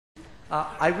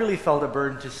I really felt a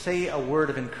burden to say a word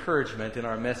of encouragement in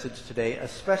our message today,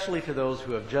 especially to those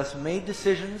who have just made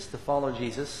decisions to follow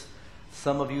Jesus,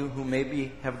 some of you who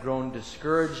maybe have grown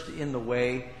discouraged in the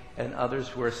way, and others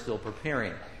who are still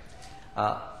preparing.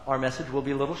 Our message will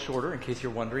be a little shorter, in case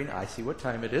you're wondering. I see what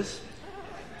time it is.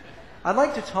 I'd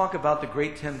like to talk about the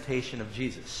great temptation of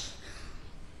Jesus.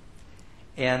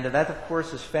 And that, of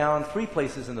course, is found 3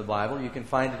 places in the Bible. You can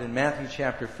find it in Matthew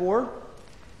chapter 4.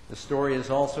 The story is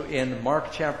also in Mark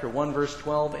chapter 1, verse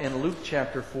 12, and Luke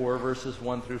chapter 4, verses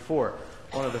 1 through 4.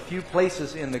 One of the few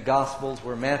places in the Gospels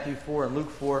where Matthew 4 and Luke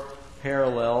 4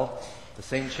 parallel the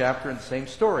same chapter and the same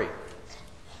story.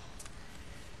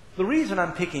 The reason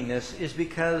I'm picking this is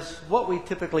because what we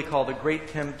typically call the great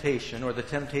temptation, or the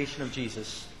temptation of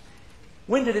Jesus,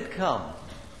 when did it come?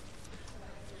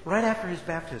 Right after his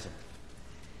baptism.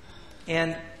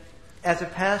 And as a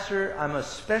pastor, I'm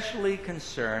especially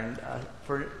concerned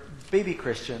for baby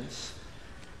Christians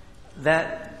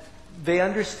that they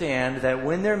understand that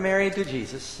when they're married to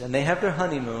Jesus and they have their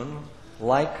honeymoon,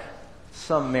 like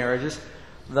some marriages,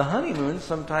 the honeymoon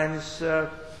sometimes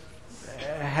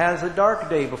has a dark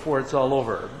day before it's all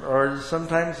over. Or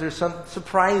sometimes there's some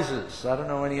surprises. I don't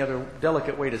know any other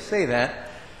delicate way to say that.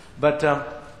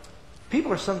 But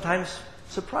people are sometimes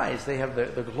surprised. They have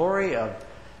the glory of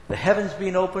the heavens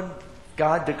being opened.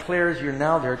 God declares you're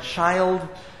now their child.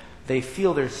 They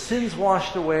feel their sins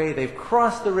washed away. They've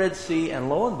crossed the Red Sea. And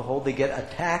lo and behold, they get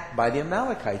attacked by the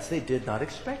Amalekites. They did not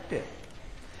expect it.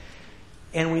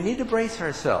 And we need to brace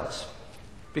ourselves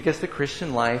because the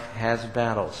Christian life has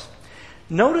battles.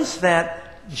 Notice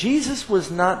that Jesus was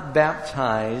not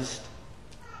baptized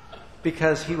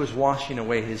because he was washing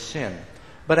away his sin,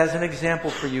 but as an example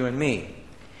for you and me.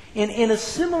 In a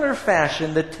similar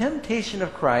fashion, the temptation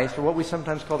of Christ, or what we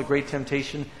sometimes call the great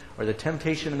temptation, or the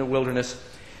temptation in the wilderness,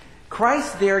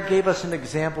 Christ there gave us an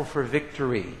example for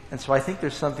victory. And so I think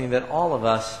there's something that all of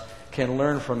us can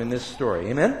learn from in this story.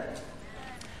 Amen?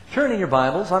 Turn in your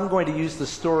Bibles. I'm going to use the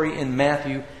story in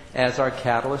Matthew as our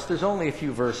catalyst. There's only a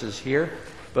few verses here,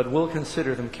 but we'll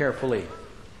consider them carefully.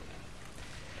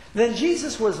 Then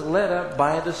Jesus was led up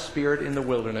by the Spirit in the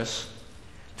wilderness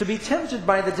to be tempted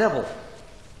by the devil.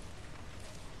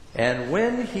 And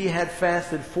when he had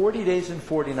fasted 40 days and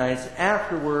 40 nights,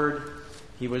 afterward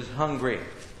he was hungry.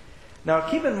 Now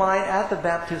keep in mind, at the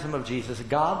baptism of Jesus,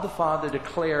 God the Father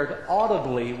declared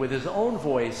audibly with his own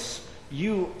voice,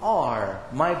 "You are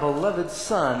my beloved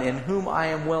Son, in whom I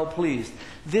am well pleased.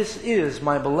 This is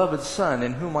my beloved Son,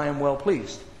 in whom I am well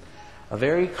pleased." A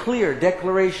very clear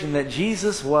declaration that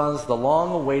Jesus was the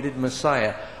long-awaited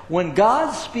Messiah. When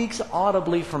God speaks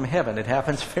audibly from heaven, it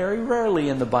happens very rarely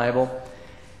in the Bible,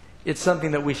 it's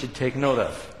something that we should take note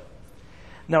of.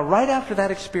 Now, right after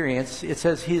that experience, it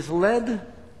says he's led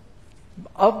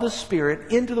of the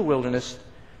Spirit into the wilderness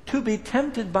to be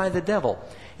tempted by the devil.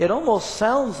 It almost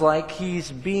sounds like he's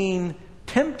being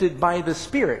tempted by the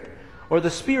Spirit. Or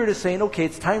the Spirit is saying, okay,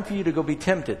 it's time for you to go be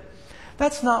tempted.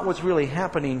 That's not what's really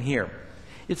happening here.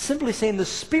 It's simply saying the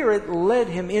Spirit led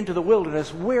him into the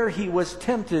wilderness where he was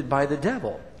tempted by the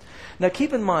devil. Now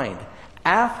keep in mind,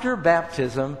 after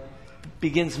baptism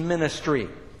begins ministry.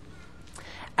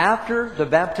 After the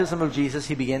baptism of Jesus,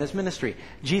 he began his ministry.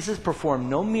 Jesus performed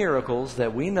no miracles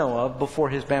that we know of before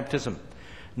his baptism.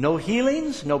 No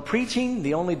healings, no preaching.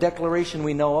 The only declaration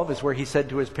we know of is where he said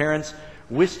to his parents,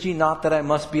 "Wist ye not that I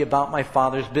must be about my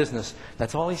Father's business?"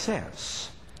 That's all he says.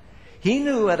 He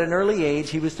knew at an early age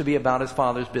he was to be about his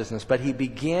Father's business, but he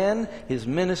began his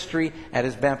ministry at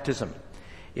his baptism.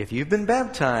 If you've been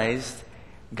baptized,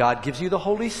 God gives you the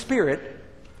Holy Spirit.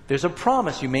 There's a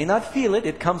promise. You may not feel it.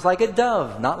 It comes like a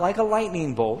dove, not like a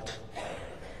lightning bolt.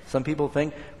 Some people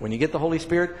think when you get the Holy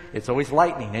Spirit, it's always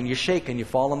lightning, and you shake and you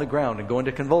fall on the ground and go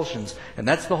into convulsions, and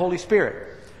that's the Holy Spirit.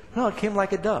 No, it came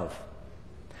like a dove.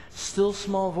 Still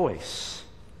small voice.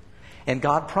 And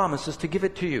God promises to give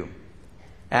it to you.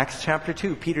 Acts chapter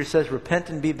 2, Peter says, "Repent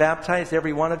and be baptized,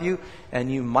 every one of you, and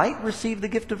you might receive the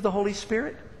gift of the Holy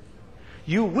Spirit."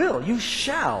 You will. You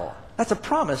shall. That's a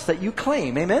promise that you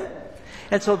claim. Amen?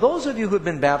 And so those of you who have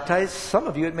been baptized, some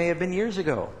of you it may have been years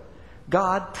ago,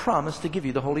 God promised to give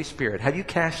you the Holy Spirit. Have you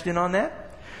cashed in on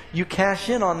that? You cash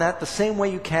in on that the same way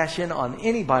you cash in on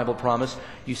any Bible promise.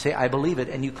 You say, "I believe it,"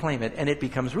 and you claim it, and it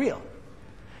becomes real.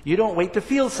 You don't wait to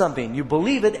feel something. You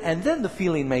believe it, and then the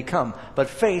feeling may come. But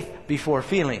faith before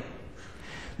feeling.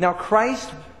 Now,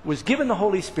 Christ was given the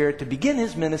Holy Spirit to begin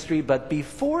his ministry, but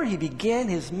before he began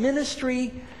his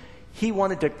ministry, he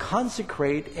wanted to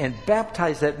consecrate and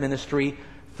baptize that ministry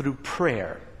through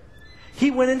prayer. He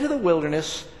went into the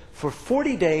wilderness for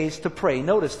 40 days to pray.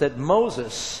 Notice that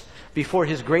Moses before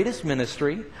his greatest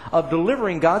ministry of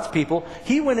delivering God's people,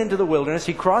 he went into the wilderness.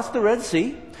 He crossed the Red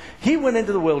Sea. He went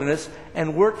into the wilderness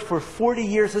and worked for 40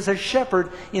 years as a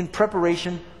shepherd in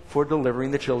preparation for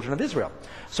delivering the children of Israel.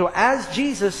 So as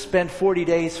Jesus spent 40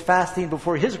 days fasting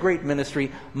before his great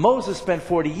ministry, Moses spent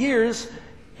 40 years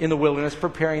in the wilderness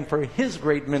preparing for his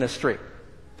great ministry.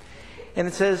 And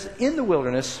it says, in the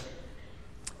wilderness,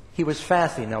 he was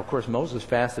fasting. Now, of course, Moses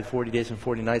fasted 40 days and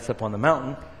 40 nights up on the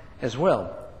mountain as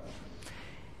well.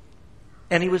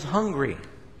 And he was hungry.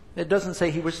 It doesn't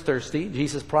say he was thirsty.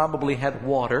 Jesus probably had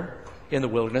water in the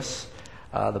wilderness.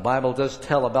 The Bible does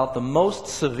tell about the most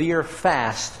severe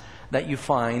fast that you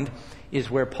find is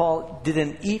where Paul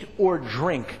didn't eat or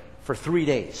drink for 3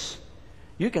 days.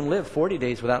 You can live 40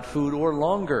 days without food or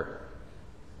longer.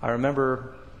 I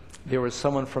remember there was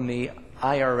someone from the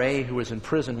IRA who was in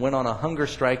prison, went on a hunger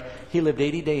strike. He lived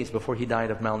 80 days before he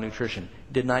died of malnutrition.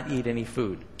 Did not eat any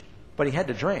food. But he had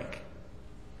to drink.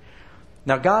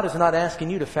 Now, God is not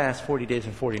asking you to fast 40 days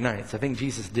and 40 nights. I think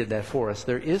Jesus did that for us.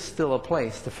 There is still a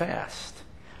place to fast.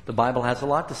 The Bible has a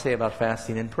lot to say about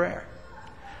fasting and prayer,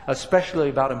 especially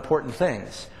about important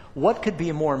things. What could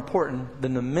be more important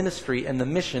than the ministry and the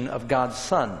mission of God's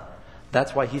Son?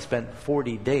 That's why he spent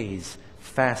 40 days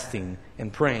fasting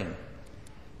and praying.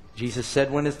 Jesus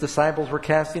said when his disciples were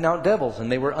casting out devils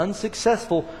and they were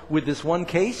unsuccessful with this one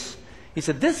case, he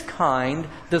said, this kind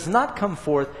does not come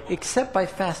forth except by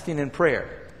fasting and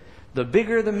prayer. The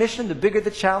bigger the mission, the bigger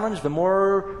the challenge, the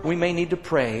more we may need to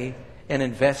pray and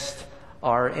invest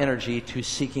our energy to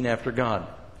seeking after God.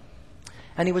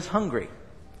 And he was hungry.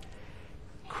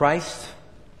 Christ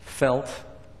felt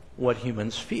what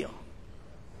humans feel.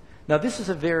 Now, this is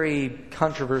a very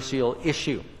controversial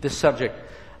issue, this subject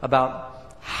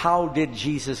about how did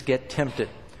Jesus get tempted.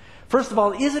 First of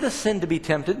all, is it a sin to be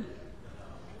tempted?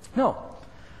 No.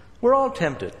 We're all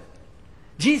tempted.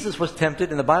 Jesus was tempted,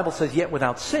 and the Bible says, yet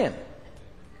without sin.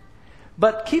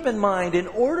 But keep in mind, in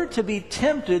order to be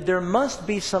tempted, there must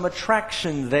be some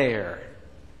attraction there.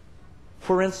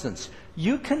 For instance,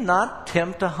 you cannot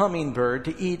tempt a hummingbird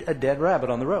to eat a dead rabbit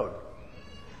on the road.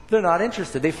 They're not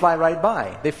interested. They fly right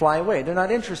by. They fly away. They're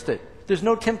not interested. There's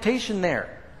no temptation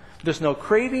there. There's no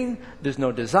craving. There's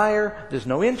no desire. There's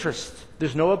no interest.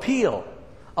 There's no appeal.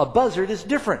 A buzzard is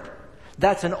different.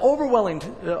 That's an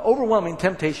overwhelming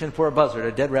temptation for a buzzard,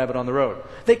 a dead rabbit on the road.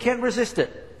 They can't resist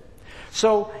it.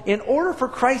 So, in order for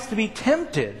Christ to be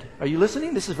tempted, are you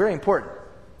listening? This is very important.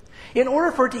 In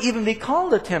order for it to even be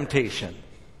called a temptation,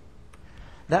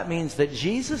 that means that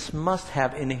Jesus must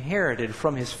have inherited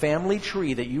from his family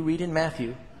tree that you read in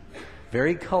Matthew,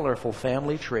 very colorful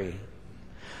family tree,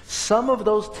 some of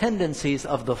those tendencies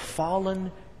of the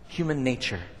fallen human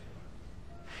nature.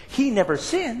 He never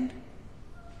sinned,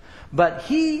 but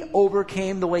he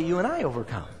overcame the way you and I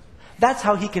overcome. That's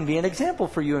how he can be an example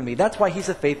for you and me. That's why he's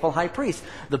a faithful high priest.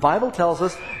 The Bible tells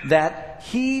us that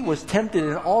he was tempted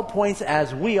in all points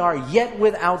as we are, yet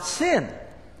without sin.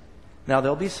 Now,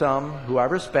 there'll be some who I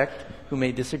respect who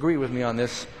may disagree with me on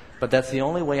this, but that's the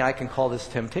only way I can call this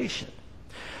temptation.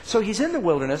 So he's in the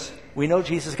wilderness. We know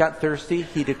Jesus got thirsty.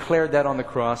 He declared that on the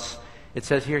cross. It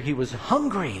says here he was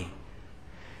hungry.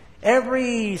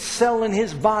 Every cell in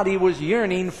his body was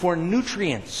yearning for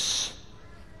nutrients.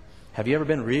 Have you ever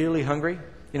been really hungry?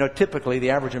 You know, typically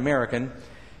the average American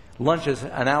lunches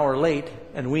an hour late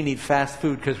and we need fast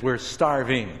food because we're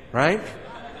starving, right?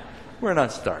 We're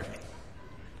not starving.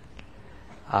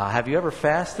 Have you ever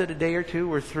fasted a day or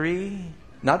 2 or 3?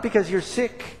 Not because you're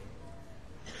sick,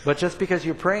 but just because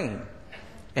you're praying.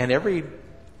 And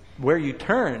everywhere you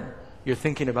turn, you're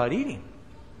thinking about eating.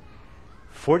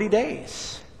 40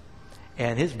 days.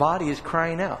 And his body is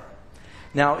crying out.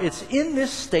 Now, it's in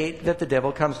this state that the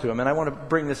devil comes to him. And I want to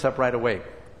bring this up right away.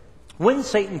 When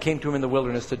Satan came to him in the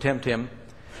wilderness to tempt him,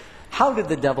 how did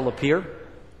the devil appear?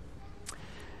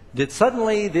 Did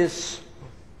suddenly this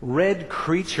red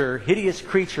creature, hideous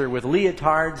creature with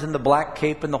leotards and the black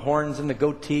cape and the horns and the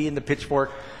goatee and the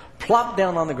pitchfork, plop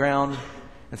down on the ground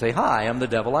and say, "Hi, I'm the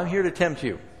devil. I'm here to tempt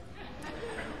you"?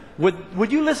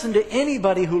 Would you listen to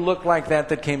anybody who looked like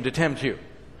that came to tempt you?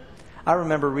 I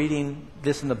remember reading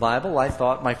this in the Bible. I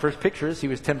thought my first picture is he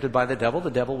was tempted by the devil.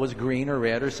 The devil was green or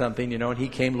red or something, and he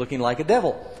came looking like a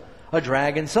devil, a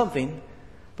dragon, something.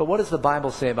 But what does the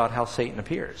Bible say about how Satan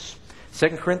appears?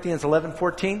 2 Corinthians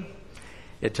 11:14,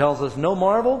 it tells us, "No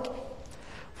marvel,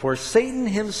 for Satan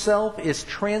himself is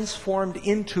transformed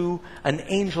into an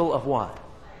angel of" what?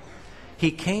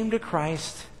 He came to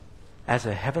Christ as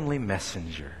a heavenly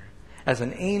messenger, as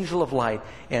an angel of light,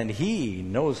 and he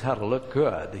knows how to look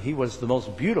good. He was the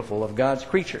most beautiful of God's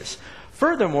creatures.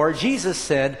 Furthermore, Jesus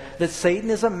said that Satan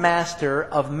is a master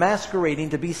of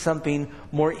masquerading to be something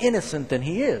more innocent than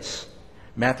he is.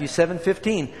 Matthew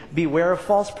 7:15, beware of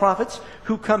false prophets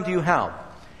who come to you how?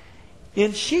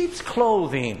 In sheep's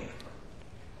clothing.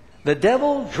 The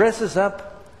devil dresses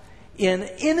up in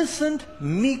innocent,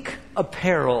 meek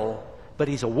apparel, but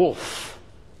he's a wolf.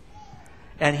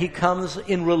 And he comes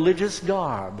in religious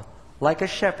garb, like a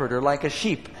shepherd or like a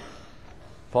sheep.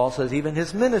 Paul says even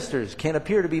his ministers can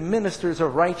appear to be ministers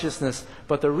of righteousness,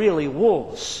 but they're really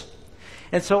wolves.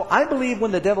 And so I believe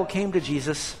when the devil came to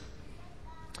Jesus,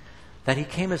 that he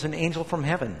came as an angel from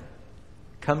heaven,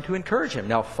 come to encourage him.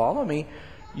 Now follow me.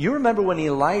 You remember when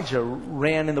Elijah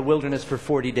ran in the wilderness for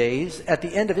 40 days. At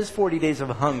the end of his 40 days of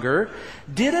hunger,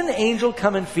 did an angel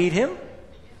come and feed him?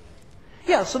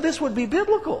 Yeah, so this would be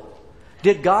biblical.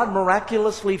 Did God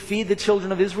miraculously feed the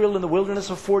children of Israel in the wilderness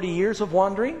of 40 years of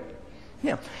wandering?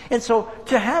 Yeah. And so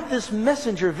to have this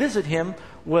messenger visit him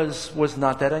was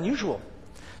not that unusual.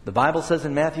 The Bible says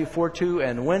in Matthew 4:2,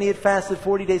 and when he had fasted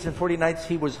 40 days and 40 nights,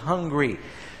 he was hungry.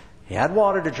 He had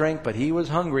water to drink, but he was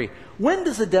hungry. When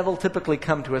does the devil typically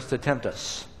come to us to tempt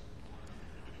us?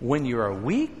 When you are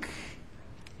weak,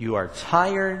 you are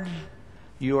tired,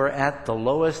 you are at the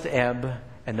lowest ebb,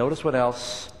 and notice what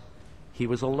else? He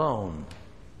was alone.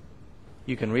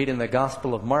 You can read in the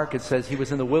Gospel of Mark, it says he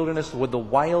was in the wilderness with the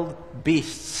wild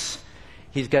beasts.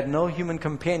 He's got no human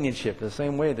companionship, the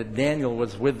same way that Daniel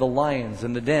was with the lions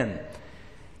in the den.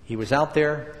 He was out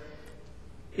there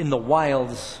in the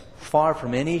wilds, far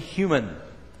from any human.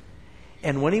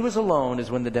 And when he was alone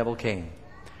is when the devil came.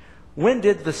 When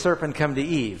did the serpent come to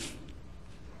Eve?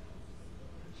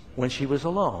 When she was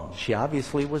alone. She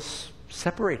obviously was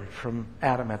separated from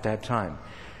Adam at that time.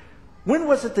 When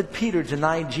was it that Peter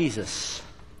denied Jesus?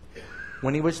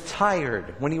 When he was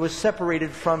tired, when he was separated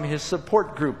from his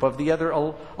support group of the other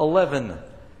 11.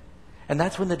 And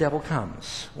that's when the devil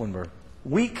comes. When we're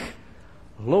weak,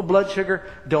 low blood sugar,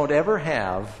 don't ever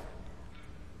have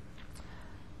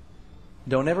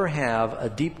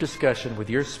a deep discussion with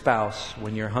your spouse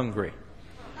when you're hungry.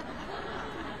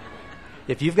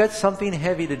 If you've got something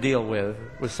heavy to deal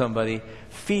with somebody,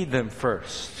 feed them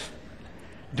first.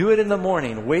 Do it in the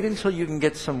morning. Wait until you can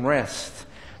get some rest,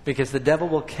 because the devil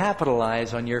will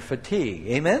capitalize on your fatigue.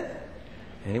 Amen?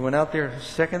 Anyone out there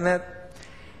second that?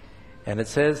 And it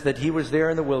says that he was there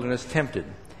in the wilderness tempted.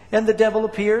 And the devil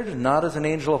appeared, not as an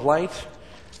angel of light,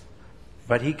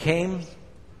 but he came,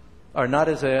 or not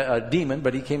as a demon,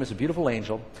 but he came as a beautiful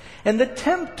angel. And the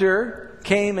tempter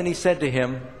came and he said to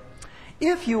him,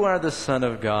 if you are the Son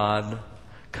of God,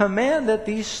 command that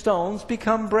these stones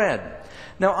become bread.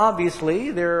 Now, obviously,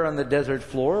 there on the desert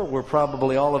floor were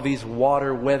probably all of these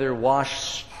weather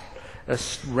washed,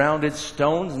 rounded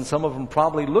stones, and some of them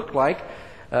probably looked like,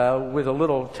 with a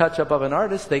little touch-up of an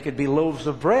artist, they could be loaves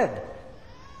of bread.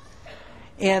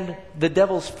 And the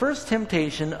devil's first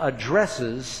temptation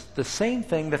addresses the same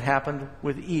thing that happened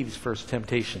with Eve's first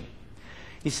temptation.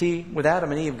 You see, with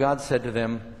Adam and Eve, God said to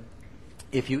them,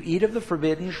 if you eat of the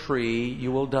forbidden tree,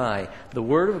 you will die. The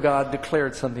Word of God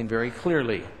declared something very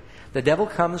clearly. The devil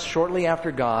comes shortly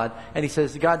after God, and he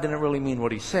says God didn't really mean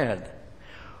what he said.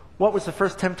 What was the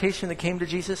first temptation that came to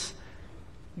Jesus?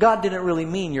 God didn't really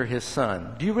mean you're his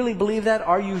son. Do you really believe that?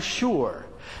 Are you sure?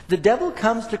 The devil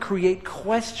comes to create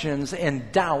questions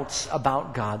and doubts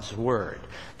about God's Word.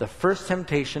 The first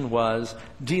temptation was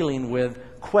dealing with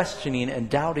questioning and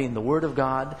doubting the Word of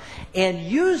God and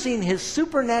using his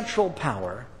supernatural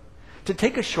power to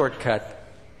take a shortcut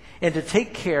and to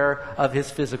take care of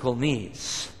his physical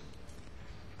needs.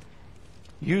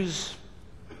 Use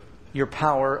your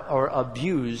power or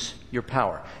abuse your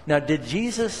power. Now, did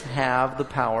Jesus have the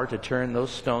power to turn those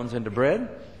stones into bread?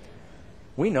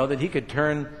 We know that he could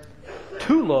turn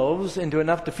 2 loaves into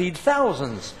enough to feed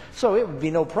thousands. So it would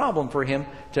be no problem for him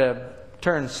to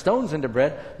turn stones into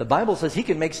bread. The Bible says he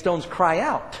can make stones cry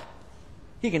out.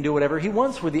 He can do whatever he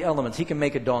wants with the elements. He can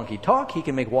make a donkey talk. He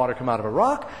can make water come out of a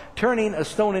rock. Turning a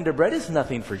stone into bread is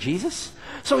nothing for Jesus.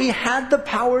 So he had the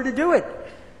power to do it.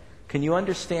 Can you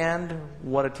understand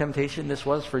what a temptation this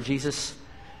was for Jesus?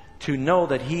 To know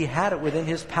that he had it within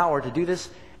his power to do this,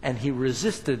 and he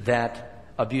resisted that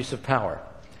abuse of power.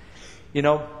 You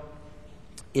know,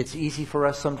 it's easy for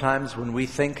us sometimes when we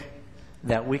think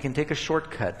that we can take a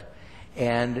shortcut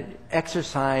and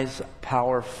exercise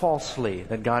power falsely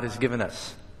that God has given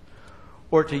us,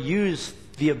 or to use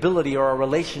the ability or a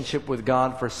relationship with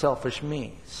God for selfish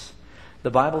means.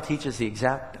 The Bible teaches the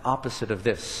exact opposite of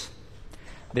this.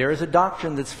 There is a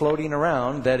doctrine that's floating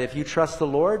around that if you trust the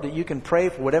Lord, that you can pray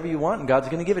for whatever you want and God's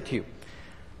going to give it to you.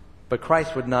 But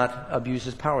Christ would not abuse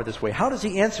his power this way. How does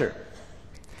he answer?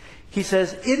 He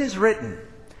says, "It is written,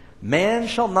 man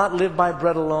shall not live by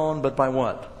bread alone, but by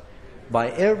what? By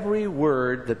every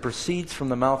word that proceeds from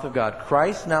the mouth of God."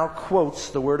 Christ now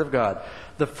quotes the word of God.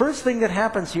 The first thing that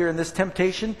happens here in this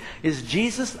temptation is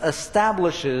Jesus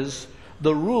establishes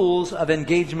the rules of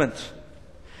engagement.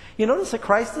 You notice that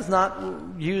Christ does not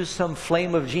use some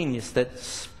flame of genius that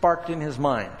sparked in his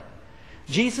mind.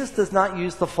 Jesus does not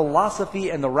use the philosophy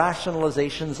and the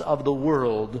rationalizations of the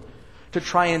world to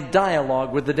try and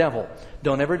dialogue with the devil.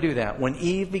 Don't ever do that. When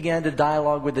Eve began to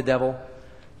dialogue with the devil,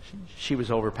 she was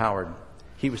overpowered.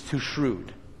 He was too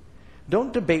shrewd.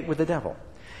 Don't debate with the devil.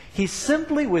 He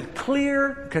simply, with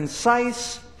clear,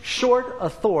 concise, short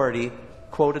authority,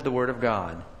 quoted the word of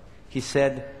God. He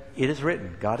said, "It is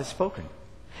written." God has spoken.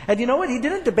 And you know what? He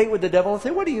didn't debate with the devil and say,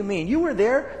 "What do you mean? You were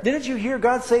there. Didn't you hear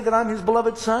God say that I'm his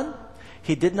beloved son?"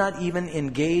 He did not even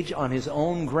engage on his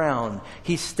own ground.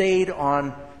 He stayed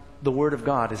on the word of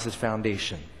God as his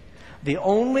foundation. The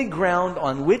only ground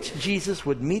on which Jesus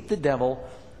would meet the devil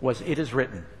was, "It is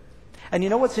written." And you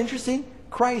know what's interesting?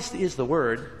 Christ is the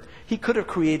word. He could have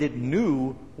created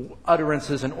new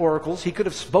utterances and oracles. He could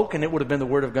have spoken. It would have been the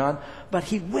word of God. But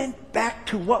he went back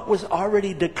to what was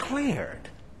already declared.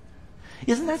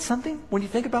 Isn't that something when you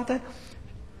think about that?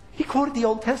 He quoted the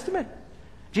Old Testament.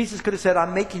 Jesus could have said,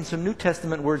 "I'm making some New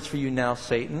Testament words for you now,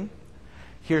 Satan.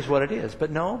 Here's what it is."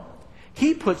 But no.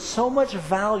 He put so much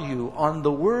value on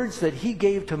the words that he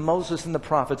gave to Moses and the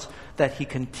prophets that he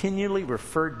continually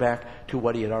referred back to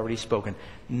what he had already spoken.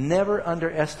 Never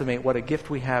underestimate what a gift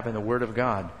we have in the Word of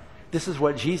God. This is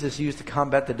what Jesus used to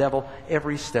combat the devil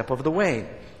every step of the way.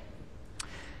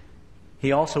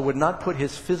 He also would not put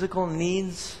his physical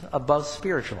needs above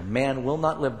spiritual. Man will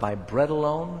not live by bread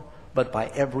alone, but by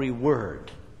every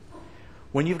word.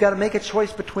 When you've got to make a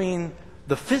choice between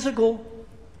the physical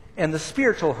and the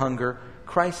spiritual hunger,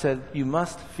 Christ said, you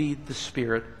must feed the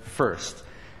spirit first.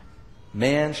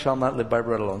 Man shall not live by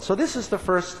bread alone. So this was the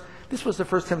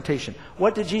first temptation.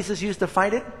 What did Jesus use to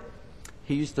fight it?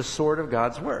 He used the sword of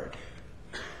God's word.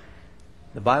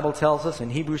 The Bible tells us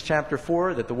in Hebrews chapter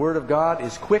 4 that the word of God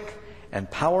is quick and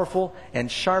powerful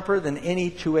and sharper than any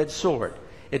two-edged sword.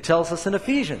 It tells us in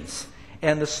Ephesians,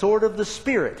 and the sword of the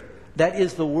Spirit, that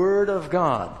is the word of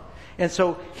God. And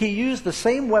so he used the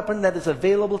same weapon that is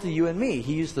available to you and me.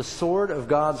 He used the sword of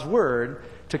God's word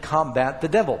to combat the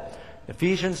devil.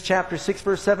 Ephesians chapter 6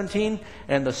 verse 17,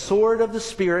 and the sword of the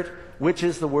Spirit, which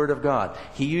is the word of God.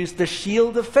 He used the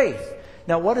shield of faith.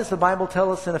 Now what does the Bible tell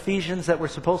us in Ephesians that we're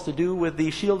supposed to do with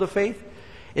the shield of faith?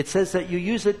 It says that you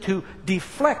use it to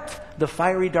deflect the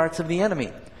fiery darts of the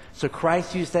enemy. So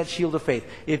Christ used that shield of faith.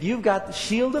 If you've got the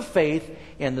shield of faith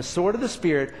and the sword of the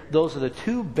Spirit, those are the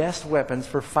two best weapons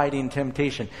for fighting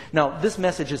temptation. Now, this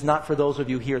message is not for those of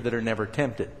you here that are never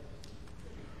tempted.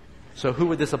 So who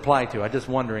would this apply to? I'm just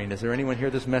wondering, is there anyone here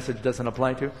this message doesn't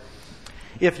apply to?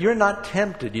 If you're not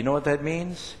tempted, you know what that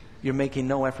means? You're making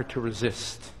no effort to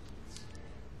resist.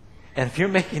 And if you're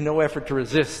making no effort to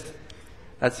resist,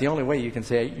 that's the only way you can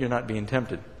say you're not being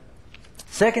tempted.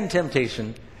 Second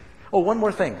temptation. Oh, one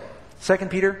more thing. 2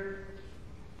 Peter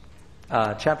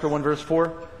chapter 1 verse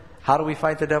 4. How do we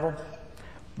fight the devil?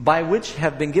 By which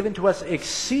have been given to us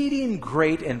exceeding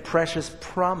great and precious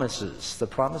promises, the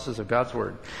promises of God's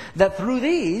word, that through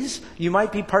these you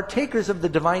might be partakers of the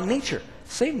divine nature.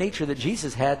 Same nature that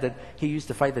Jesus had that he used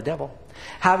to fight the devil.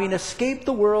 Having escaped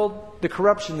the world, the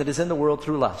corruption that is in the world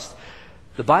through lust.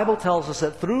 The Bible tells us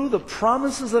that through the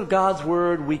promises of God's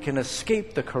word, we can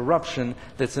escape the corruption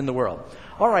that's in the world.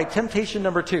 All right, temptation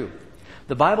number 2.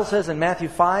 The Bible says in Matthew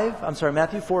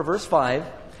 4 verse 5,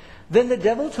 then the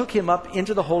devil took him up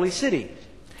into the holy city,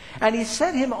 and he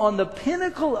set him on the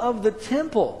pinnacle of the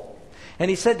temple. And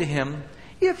he said to him,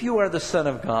 if you are the Son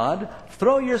of God,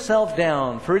 throw yourself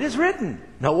down, for it is written.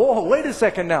 Now, whoa, wait a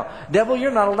second now. Devil,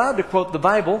 you're not allowed to quote the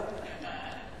Bible.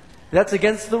 That's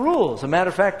against the rules. As a matter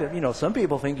of fact, some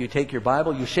people think you take your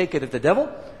Bible, you shake it at the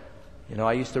devil.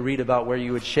 I used to read about where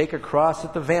you would shake a cross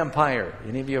at the vampire.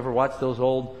 Any of you ever watched those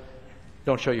old,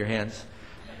 don't show your hands,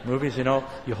 movies,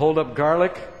 you hold up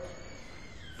garlic.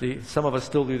 Some of us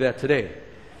still do that today.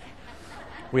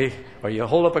 Or you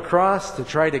hold up a cross to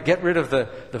try to get rid of the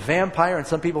vampire, and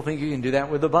some people think you can do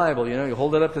that with the Bible. You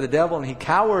hold it up to the devil, and he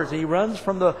cowers, and he runs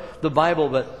from the Bible,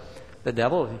 but the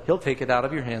devil, he'll take it out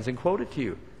of your hands and quote it to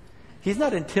you. He's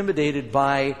not intimidated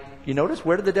by, you notice,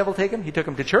 where did the devil take him? He took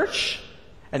him to church,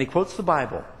 and he quotes the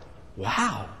Bible.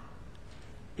 Wow.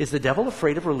 Is the devil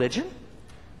afraid of religion?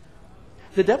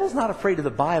 The devil's not afraid of the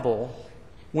Bible.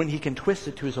 when he can twist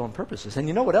it to his own purposes. And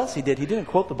you know what else he did? He didn't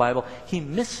quote the Bible. He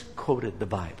misquoted the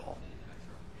Bible.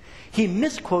 He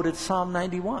misquoted Psalm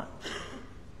 91.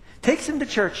 Takes him to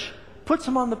church, puts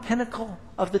him on the pinnacle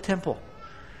of the temple.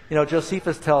 You know,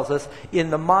 Josephus tells us, in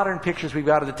the modern pictures we've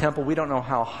got of the temple, we don't know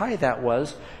how high that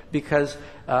was because,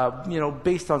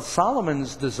 based on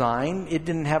Solomon's design, it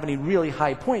didn't have any really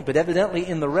high point. But evidently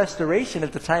in the restoration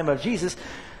at the time of Jesus,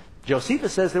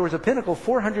 Josephus says there was a pinnacle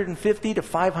 450 to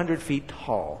 500 feet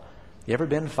tall. You ever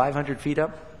been 500 feet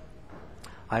up?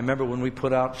 I remember when we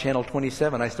put out Channel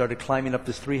 27, I started climbing up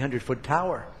this 300-foot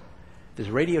tower, this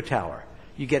radio tower.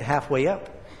 You get halfway up,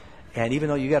 and even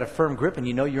though you got a firm grip and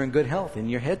you know you're in good health, and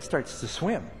your head starts to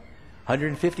swim,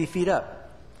 150 feet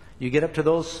up. You get up to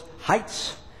those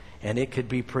heights, and it could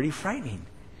be pretty frightening.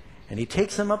 And he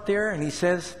takes them up there, and he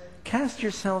says, "Cast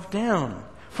yourself down,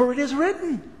 for it is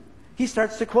written." He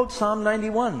starts to quote Psalm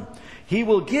 91. He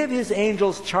will give his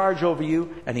angels charge over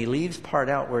you, and he leaves part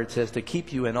out where it says to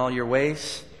keep you in all your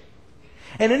ways.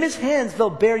 And in his hands they'll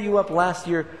bear you up lest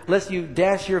you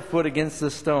dash your foot against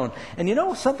the stone. And you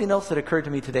know something else that occurred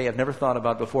to me today I've never thought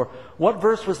about before. What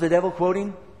verse was the devil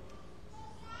quoting?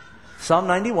 Psalm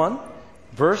 91,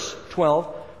 verse 12.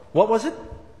 What was it?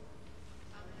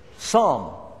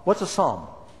 Psalm. What's a psalm?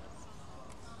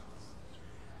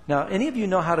 Now, any of you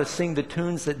know how to sing the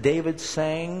tunes that David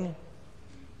sang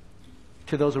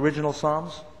to those original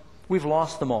psalms? We've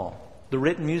lost them all. The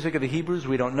written music of the Hebrews,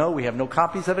 we don't know. We have no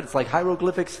copies of it. It's like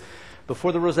hieroglyphics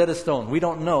before the Rosetta Stone. We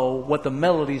don't know what the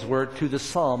melodies were to the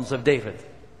psalms of David.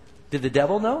 Did the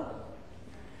devil know?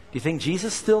 Do you think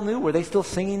Jesus still knew? Were they still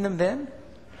singing them then?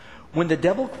 When the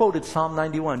devil quoted Psalm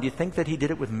 91, do you think that he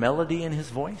did it with melody in his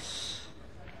voice?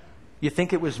 You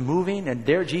think it was moving, and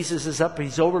there Jesus is up,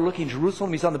 he's overlooking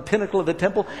Jerusalem, he's on the pinnacle of the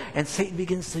temple, and Satan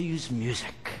begins to use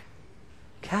music.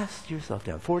 Cast yourself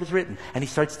down, for it is written. And he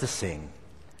starts to sing.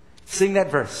 Sing that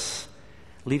verse.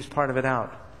 Leaves part of it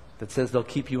out that says they'll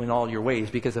keep you in all your ways,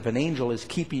 because if an angel is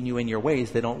keeping you in your ways,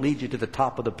 they don't lead you to the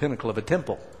top of the pinnacle of a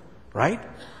temple. Right?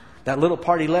 That little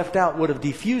part he left out would have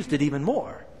diffused it even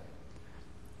more.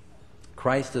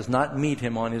 Christ does not meet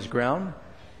him on his ground.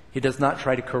 He does not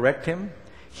try to correct him.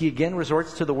 He again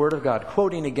resorts to the Word of God,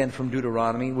 quoting again from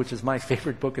Deuteronomy, which is my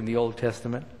favorite book in the Old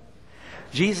Testament.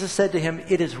 Jesus said to him,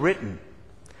 "It is written,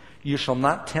 you shall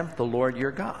not tempt the Lord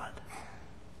your God."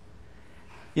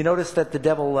 You notice that the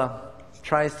devil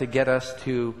tries to get us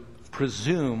to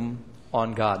presume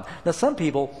on God. Now, some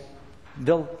people,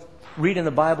 they'll read in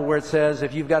the Bible where it says,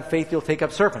 if you've got faith, you'll take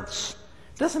up serpents.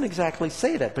 It doesn't exactly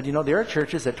say that, but there are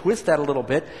churches that twist that a little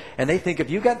bit, and they think if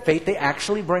you've got faith, they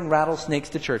actually bring rattlesnakes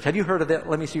to church. Have you heard of that?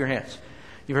 Let me see your hands.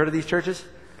 You've heard of these churches?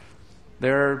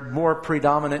 They're more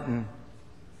predominant in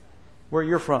where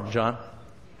you're from, John.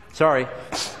 Sorry.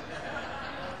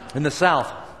 In the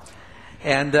South.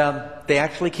 And they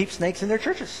actually keep snakes in their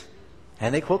churches.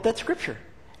 And they quote that scripture.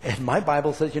 And my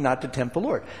Bible says you're not to tempt the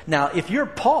Lord. Now, if you're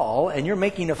Paul and you're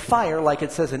making a fire like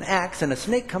it says in Acts, and a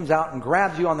snake comes out and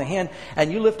grabs you on the hand,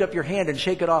 and you lift up your hand and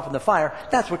shake it off in the fire,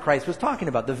 that's what Christ was talking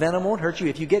about. The venom won't hurt you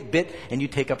if you get bit and you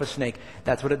take up a snake.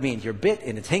 That's what it means. You're bit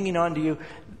and it's hanging on to you.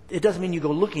 It doesn't mean you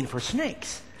go looking for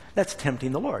snakes. That's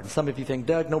tempting the Lord. And some of you think,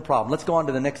 Doug, no problem. Let's go on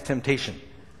to the next temptation.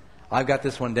 I've got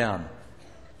this one down.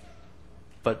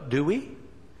 But do we?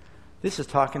 This is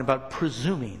talking about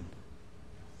presuming.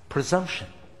 Presumption.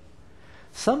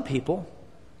 Some people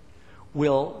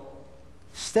will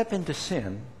step into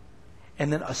sin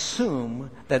and then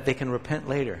assume that they can repent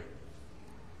later.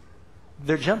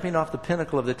 They're jumping off the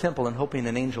pinnacle of the temple and hoping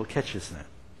an angel catches them.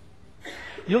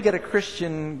 You'll get a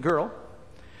Christian girl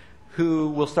who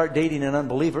will start dating an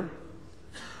unbeliever,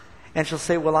 and she'll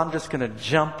say, well, I'm just going to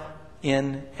jump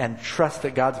in and trust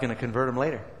that God's going to convert him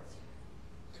later.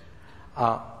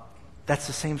 That's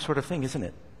the same sort of thing, isn't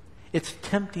it? It's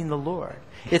tempting the Lord.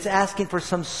 It's asking for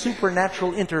some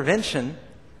supernatural intervention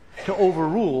to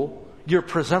overrule your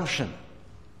presumption.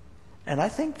 And I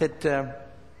think that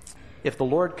if the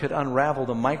Lord could unravel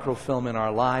the microfilm in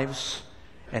our lives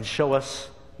and show us,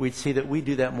 we'd see that we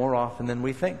do that more often than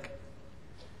we think.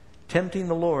 Tempting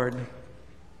the Lord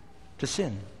to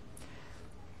sin.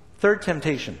 Third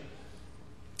temptation.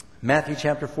 Matthew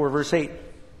chapter 4, verse 8.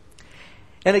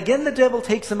 And again the devil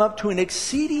takes him up to an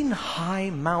exceeding high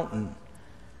mountain.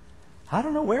 I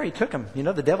don't know where he took him.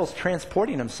 The devil's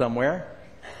transporting him somewhere.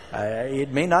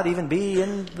 It may not even be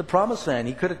in the promised land.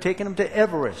 He could have taken him to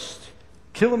Everest,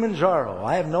 Kilimanjaro.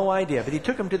 I have no idea. But he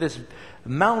took him to this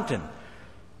mountain,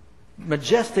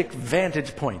 majestic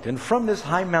vantage point. And from this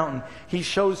high mountain, he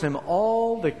shows him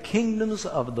all the kingdoms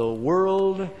of the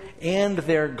world and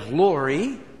their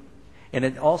glory. And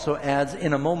it also adds,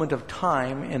 in a moment of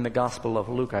time, in the Gospel of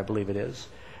Luke, I believe it is,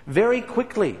 Very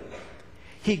quickly,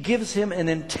 he gives him an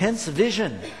intense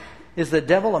vision. Is the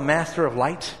devil a master of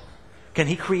light? Can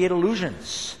he create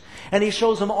illusions? And he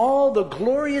shows him all the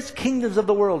glorious kingdoms of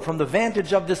the world from the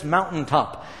vantage of this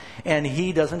mountaintop. And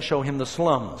he doesn't show him the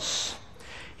slums.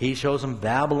 He shows him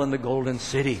Babylon, the golden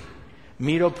city,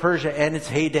 Medo-Persia and its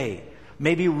heyday,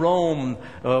 maybe Rome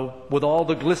with all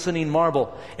the glistening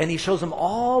marble. And he shows him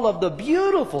all of the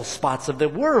beautiful spots of the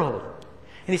world.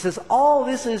 And he says, all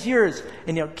this is yours.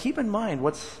 And keep in mind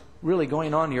what's really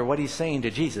going on here, what he's saying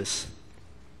to Jesus.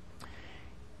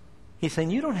 He's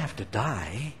saying, you don't have to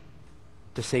die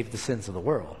to save the sins of the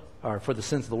world, or for the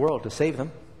sins of the world to save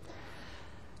them.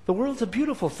 The world's a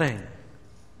beautiful thing.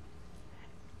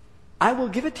 I will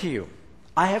give it to you.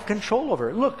 I have control over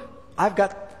it. Look, I've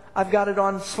got it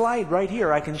on slide right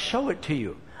here. I can show it to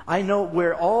you. I know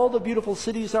where all the beautiful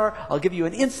cities are. I'll give you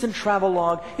an instant travel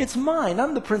log. It's mine.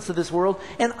 I'm the prince of this world,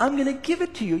 and I'm going to give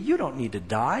it to you. You don't need to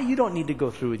die. You don't need to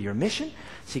go through with your mission.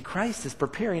 See, Christ is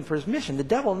preparing for his mission. The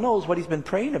devil knows what he's been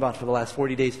praying about for the last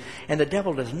 40 days, and the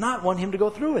devil does not want him to go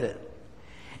through with it.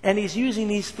 And he's using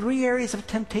these 3 areas of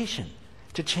temptation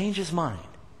to change his mind.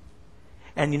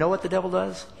 And you know what the devil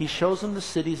does? He shows him the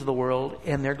cities of the world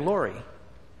and their glory.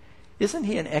 Isn't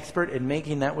he an expert in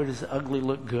making that which is ugly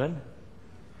look good?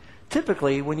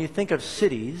 Typically, when you think of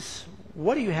cities,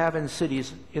 what do you have in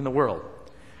cities in the world?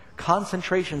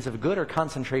 Concentrations of good or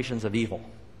concentrations of evil?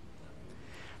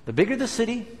 The bigger the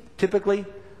city, typically,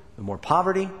 the more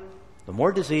poverty, the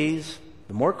more disease,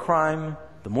 the more crime,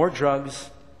 the more drugs.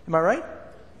 Am I right?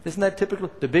 Isn't that typical?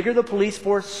 The bigger the police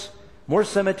force, more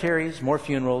cemeteries, more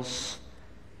funerals.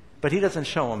 But he doesn't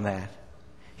show them that.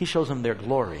 He shows them their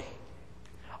glory.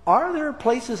 Are there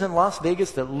places in Las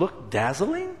Vegas that look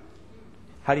dazzling?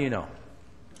 How do you know?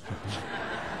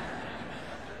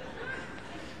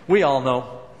 We all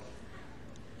know.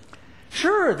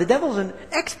 Sure, the devil's an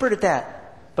expert at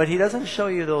that. But he doesn't show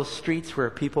you those streets where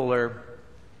people are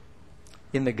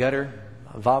in the gutter,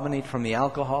 vomiting from the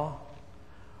alcohol,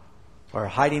 or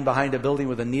hiding behind a building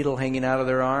with a needle hanging out of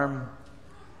their arm.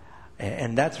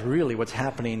 And that's really what's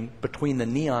happening between the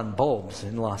neon bulbs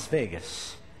in Las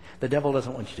Vegas. The devil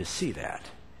doesn't want you to see that.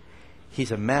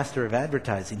 He's a master of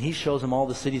advertising. He shows them all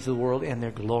the cities of the world and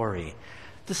their glory.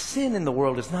 The sin in the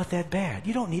world is not that bad.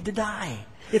 You don't need to die.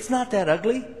 It's not that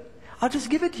ugly. I'll just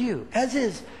give it to you as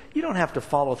is. You don't have to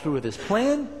follow through with this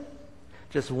plan.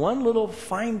 Just one little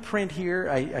fine print here.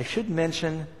 I should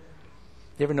mention,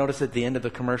 you ever notice at the end of the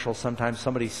commercial sometimes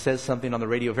somebody says something on the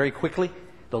radio very quickly?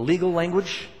 The legal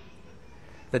language.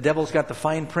 The devil's got the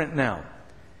fine print now.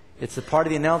 It's the part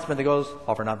of the announcement that goes,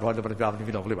 offer not blah, blah, blah, blah,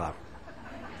 blah, blah, blah.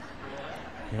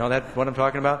 You know that what I'm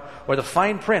talking about? Or the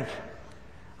fine print.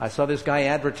 I saw this guy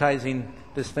advertising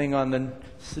this thing on the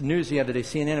news the other day,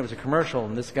 CNN. It was a commercial,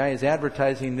 and this guy is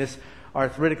advertising this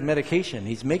arthritic medication.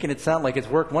 He's making it sound like it's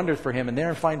worked wonders for him. And there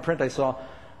in fine print I saw,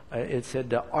 it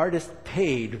said, artist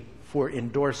paid for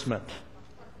endorsement.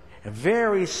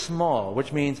 Very small,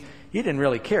 which means he didn't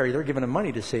really care. They're giving him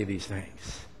money to say these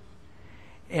things.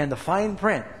 And the fine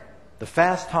print, the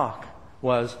fast talk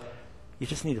was, you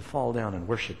just need to fall down and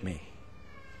worship me.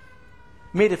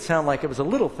 Made it sound like it was a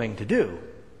little thing to do.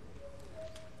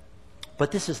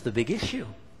 But this is the big issue.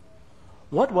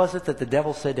 What was it that the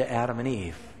devil said to Adam and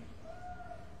Eve?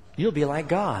 You'll be like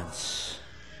gods.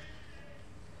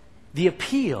 The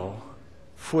appeal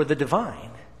for the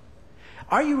divine.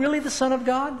 Are you really the Son of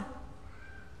God?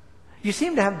 You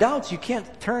seem to have doubts. You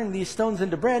can't turn these stones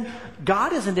into bread.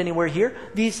 God isn't anywhere here.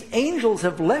 These angels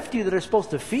have left you that are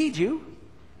supposed to feed you.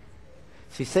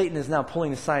 See, Satan is now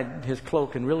pulling aside his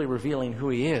cloak and really revealing who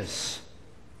he is.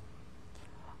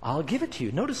 I'll give it to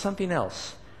you. Notice something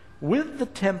else. With the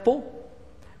temple,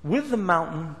 with the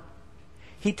mountain,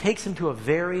 he takes him to a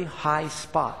very high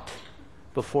spot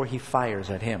before he fires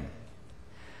at him.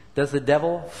 Does the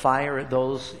devil fire at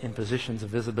those in positions of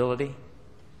visibility?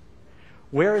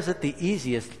 Where is it the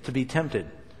easiest to be tempted?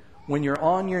 When you're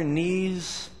on your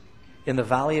knees in the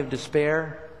valley of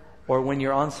despair, or when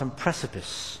you're on some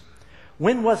precipice?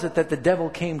 When was it that the devil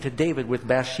came to David with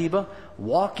Bathsheba?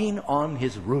 Walking on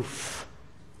his roof.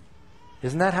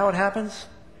 Isn't that how it happens?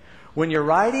 When you're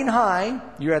riding high,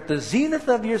 you're at the zenith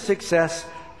of your success,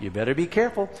 you better be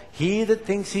careful. He that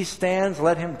thinks he stands,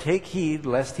 let him take heed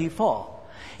lest he fall.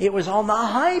 It was on the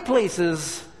high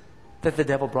places that the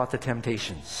devil brought the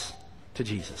temptations to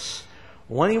Jesus.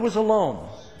 When he was alone,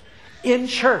 in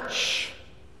church,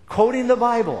 quoting the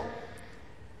Bible.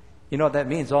 You know what that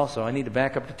means also? I need to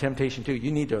back up to temptation too.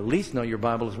 You need to at least know your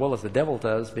Bible as well as the devil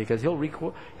does, because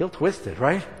he'll twist it,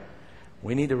 right?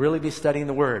 We need to really be studying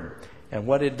the Word. And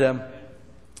what did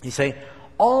he say?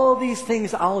 All these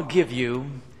things I'll give you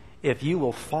if you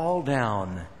will fall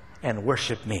down and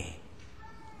worship me.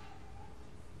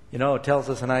 You know, it tells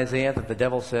us in Isaiah that the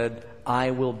devil said,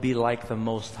 I will be like the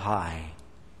Most High.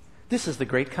 This is the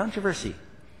great controversy.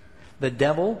 The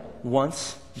devil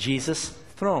wants Jesus'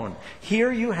 throne.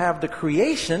 Here you have the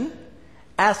creation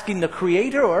asking the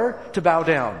Creator to bow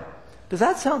down. Does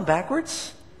that sound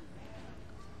backwards?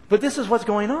 But this is what's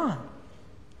going on.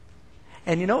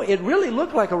 And you know, it really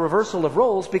looked like a reversal of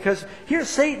roles, because here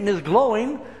Satan is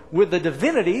glowing with the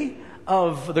divinity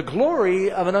of the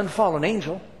glory of an unfallen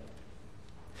angel.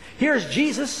 Here's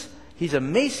Jesus. He's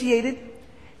emaciated.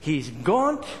 He's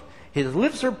gaunt. His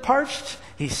lips are parched.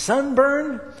 He's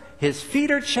sunburned. His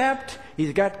feet are chapped.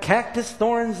 He's got cactus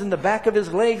thorns in the back of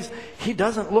his legs. He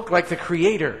doesn't look like the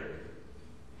Creator.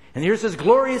 And here's this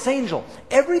glorious angel.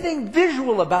 Everything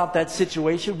visual about that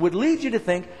situation would lead you to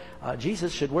think,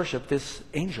 Jesus should worship this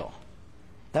angel.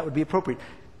 That would be appropriate.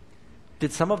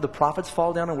 Did some of the prophets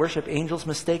fall down and worship angels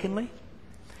mistakenly?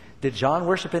 Did John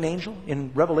worship an angel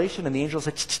in Revelation? And the angel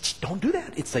said, don't do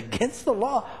that. It's against the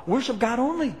law. Worship God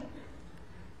only.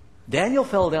 Daniel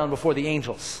fell down before the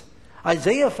angels.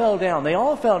 Isaiah fell down. They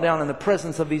all fell down in the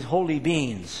presence of these holy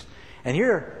beings. And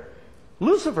here,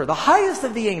 Lucifer, the highest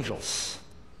of the angels,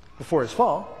 before his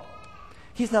fall,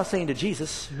 he's now saying to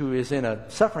Jesus, who is in a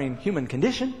suffering human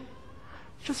condition,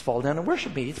 just fall down and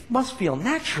worship me. It must feel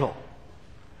natural.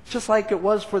 Just like it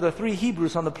was for the 3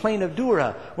 Hebrews on the plain of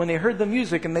Dura when they heard the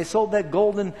music and they saw that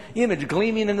golden image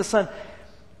gleaming in the sun.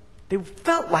 They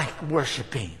felt like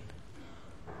worshiping.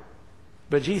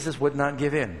 But Jesus would not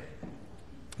give in.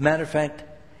 Matter of fact,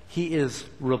 he is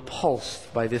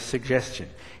repulsed by this suggestion.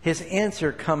 His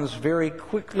answer comes very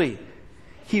quickly.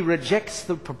 He rejects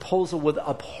the proposal with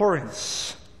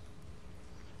abhorrence.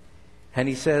 And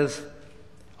he says,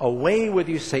 away with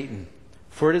you, Satan,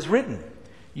 for it is written,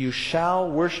 you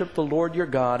shall worship the Lord your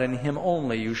God, and him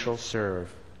only you shall serve.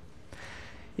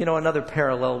 You know, another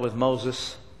parallel with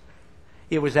Moses.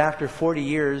 It was after 40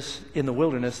 years in the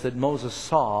wilderness that Moses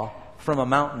saw from a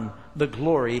mountain the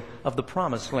glory of the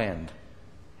promised land.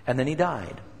 And then he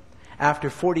died. After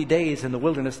 40 days in the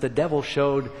wilderness, the devil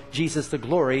showed Jesus the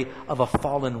glory of a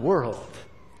fallen world.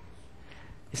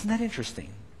 Isn't that interesting?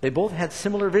 They both had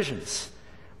similar visions.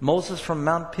 Moses from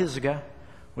Mount Pisgah.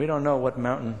 We don't know what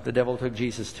mountain the devil took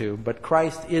Jesus to, but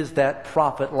Christ is that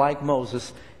prophet like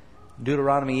Moses,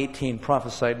 Deuteronomy 18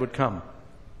 prophesied would come.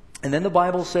 And then the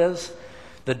Bible says,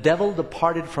 the devil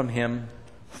departed from him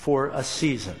for a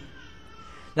season.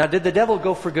 Now, did the devil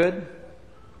go for good?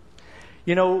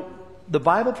 You know, the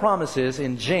Bible promises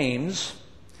in James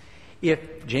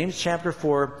chapter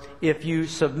 4, if you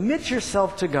submit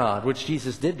yourself to God, which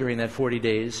Jesus did during that 40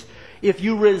 days, if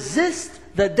you resist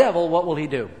the devil, what will he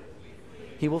do?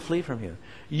 He will flee from you.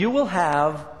 You will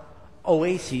have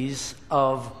oases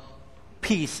of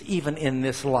peace even in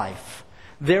this life.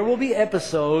 There will be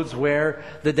episodes where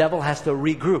the devil has to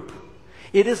regroup.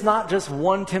 It is not just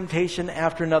one temptation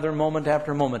after another, moment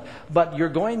after moment. But you're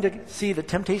going to see that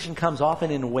temptation comes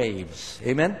often in waves.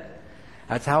 Amen?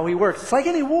 That's how he works. It's like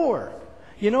any war.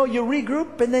 You know, you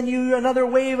regroup and then another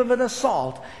wave of an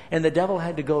assault. And the devil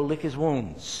had to go lick his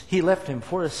wounds. He left him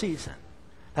for a season.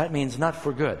 That means not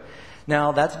for good.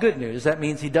 Now, that's good news. That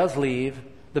means he does leave.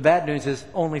 The bad news is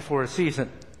only for a season.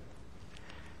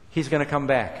 He's going to come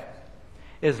back.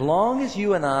 As long as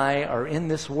you and I are in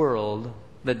this world,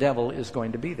 the devil is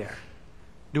going to be there.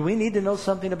 Do we need to know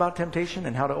something about temptation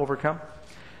and how to overcome?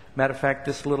 Matter of fact,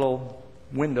 this little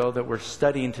window that we're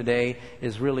studying today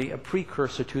is really a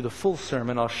precursor to the full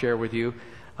sermon I'll share with you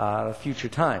at a future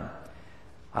time.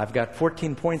 I've got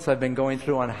 14 points I've been going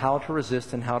through on how to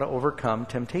resist and how to overcome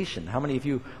temptation. How many of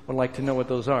you would like to know what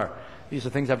those are? These are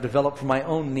things I've developed for my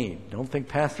own need. Don't think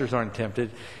pastors aren't tempted.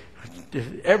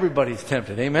 Everybody's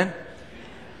tempted. Amen?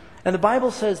 And the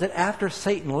Bible says that after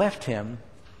Satan left him,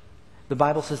 the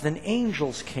Bible says then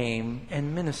angels came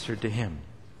and ministered to him.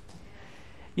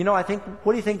 You know,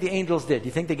 what do you think the angels did? Do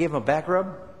you think they gave him a back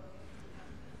rub?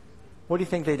 What do you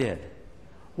think they did?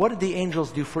 What did the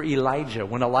angels do for Elijah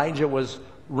when Elijah was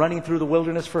running through the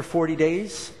wilderness for 40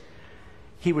 days?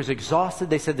 He was exhausted.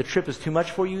 They said, the trip is too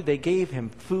much for you. They gave him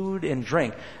food and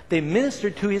drink. They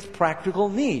ministered to his practical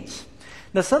needs.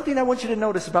 Now, something I want you to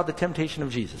notice about the temptation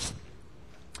of Jesus.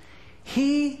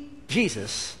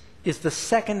 Jesus, is the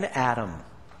second Adam.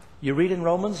 You read in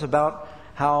Romans about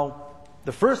how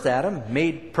the first Adam,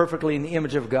 made perfectly in the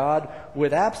image of God,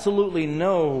 with absolutely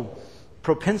no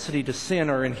propensity to sin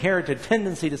or inherited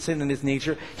tendency to sin in his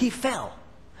nature, he fell.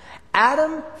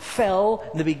 Adam fell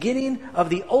in the beginning of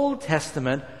the Old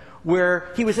Testament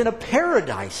where he was in a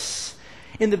paradise.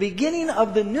 In the beginning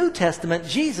of the New Testament,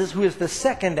 Jesus, who is the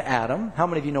second Adam, how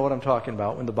many of you know what I'm talking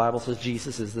about when the Bible says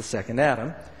Jesus is the second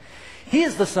Adam? He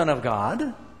is the Son of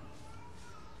God.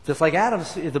 Just like Adam,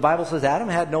 the Bible says Adam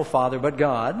had no father but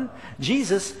God.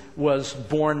 Jesus was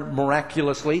born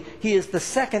miraculously. He is the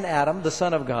second Adam, the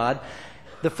Son of God.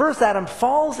 The first Adam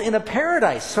falls in a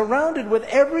paradise, surrounded with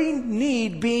every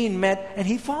need being met, and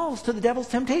he falls to the devil's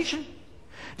temptation.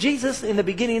 Jesus, in the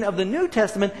beginning of the New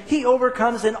Testament, he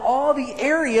overcomes in all the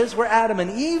areas where Adam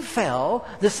and Eve fell.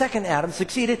 The second Adam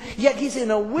succeeded, yet he's in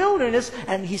a wilderness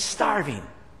and he's starving.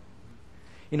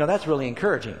 You know, that's really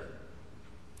encouraging.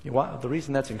 The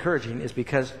reason that's encouraging is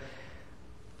because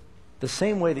the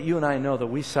same way that you and I know that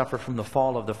we suffer from the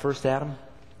fall of the first Adam,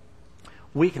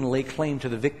 we can lay claim to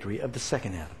the victory of the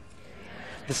second Adam.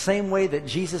 The same way that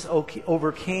Jesus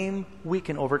overcame, we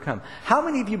can overcome. How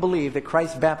many of you believe that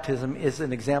Christ's baptism is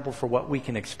an example for what we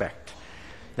can expect?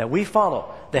 That we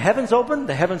follow. The heavens open,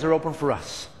 the heavens are open for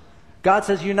us. God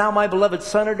says, "You're now my beloved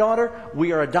son or daughter."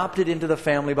 We are adopted into the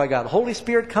family by God. Holy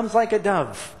Spirit comes like a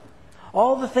dove.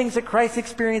 All the things that Christ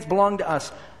experienced belong to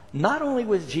us. Not only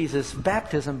with Jesus'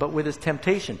 baptism, but with his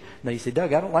temptation. Now you say,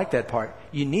 "Doug, I don't like that part."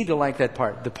 You need to like that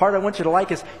part. The part I want you to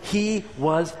like is he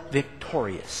was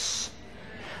victorious.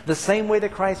 The same way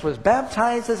that Christ was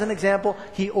baptized as an example,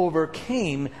 he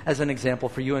overcame as an example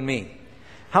for you and me.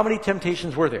 How many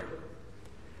temptations were there?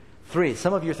 3.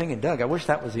 Some of you are thinking, "Doug, I wish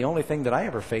that was the only thing that I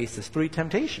ever faced is 3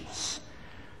 temptations."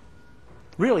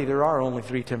 Really, there are only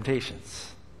 3 temptations.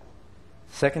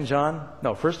 1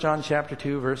 John chapter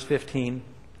 2, verse 15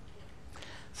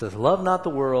 says, "Love not the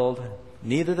world,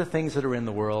 neither the things that are in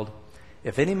the world.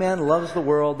 If any man loves the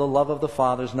world, the love of the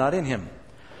Father is not in him.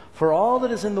 For all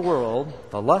that is in the world,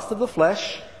 the lust of the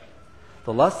flesh,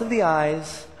 the lust of the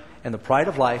eyes, and the pride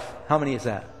of life," how many is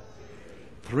that?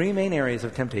 3 main areas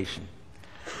of temptation.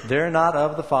 "They're not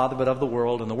of the Father, but of the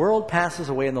world. And the world passes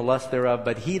away in the lust thereof,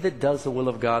 but he that does the will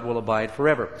of God will abide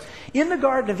forever." In the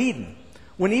Garden of Eden,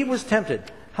 when Eve was tempted,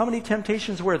 how many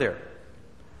temptations were there?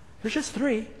 There's just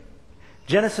 3.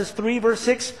 Genesis 3, verse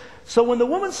 6, "So when the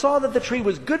woman saw that the tree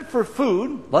was good for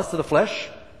food," lust of the flesh,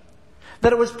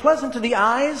 "that it was pleasant to the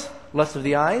eyes," lust of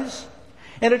the eyes,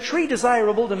 "and a tree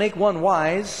desirable to make one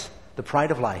wise," the pride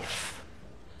of life,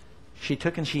 she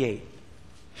took and she ate.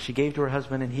 She gave to her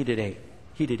husband and he did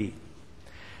eat.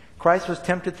 Christ was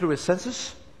tempted through his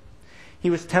senses.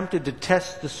 He was tempted to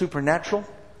test the supernatural.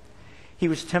 He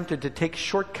was tempted to take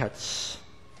shortcuts.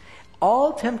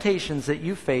 All temptations that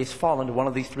you face fall into one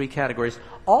of these 3 categories.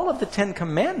 All of the 10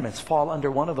 commandments fall under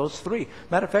one of those 3.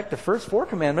 Matter of fact, the first 4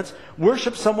 commandments,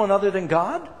 worship someone other than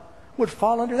God, would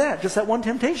fall under that. Just that one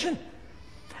temptation.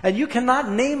 And you cannot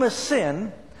name a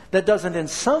sin that doesn't in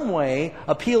some way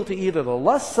appeal to either the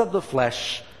lusts of the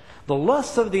flesh, the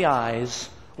lusts of the eyes,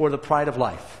 or the pride of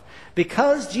life.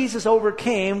 Because Jesus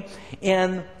overcame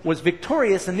and was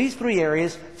victorious in these 3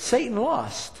 areas, Satan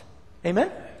lost.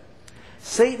 Amen?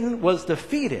 Satan was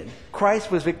defeated. Christ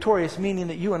was victorious, meaning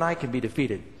that you and I can be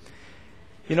defeated.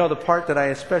 You know, the part that I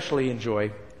especially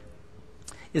enjoy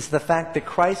is the fact that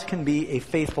Christ can be a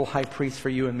faithful high priest for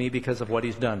you and me because of what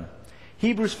he's done.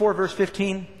 Hebrews 4, verse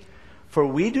 15, "For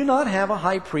we do not have a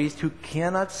high priest who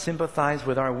cannot sympathize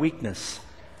with our weakness,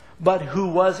 but who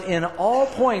was in all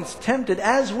points tempted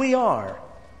as we are."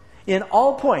 In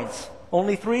all points.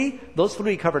 Only 3? Those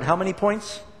 3 covered how many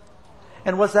points?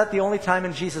 And was that the only time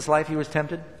in Jesus' life he was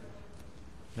tempted?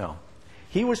 No.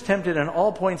 He was tempted in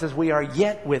all points as we are,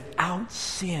 yet without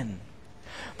sin.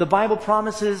 The Bible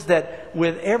promises that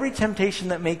with every temptation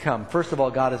that may come, first of all,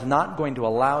 God is not going to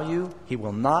allow you, he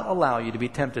will not allow you to be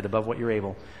tempted above what you're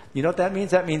able. You know what that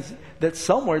means? That means that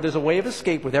somewhere there's a way of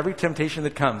escape with every temptation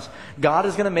that comes. God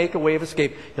is going to make a way of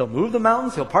escape. He'll move the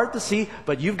mountains, he'll part the sea,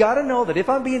 but you've got to know that if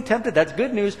I'm being tempted, that's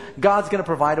good news. God's going to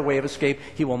provide a way of escape.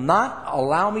 He will not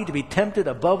allow me to be tempted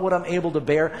above what I'm able to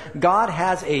bear. God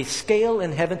has a scale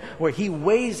in heaven where he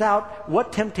weighs out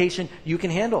what temptation you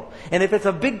can handle. And if it's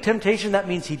a big temptation, that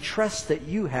means he trusts that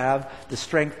you have the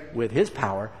strength with his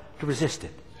power to resist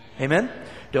it. Amen?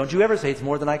 Don't you ever say it's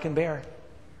more than I can bear.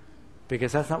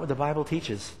 Because that's not what the Bible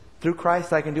teaches. Through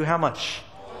Christ I can do how much?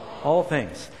 All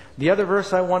things. The other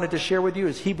verse I wanted to share with you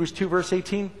is Hebrews 2 verse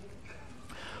 18.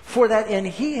 "For that in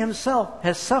he himself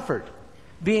has suffered,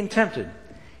 being tempted,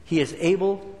 he is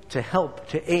able to help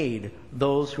to aid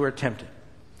those who are tempted."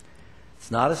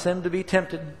 It's not a sin to be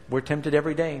tempted. We're tempted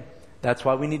every day. That's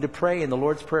why we need to pray in the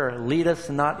Lord's Prayer, "Lead us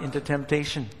not into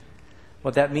temptation."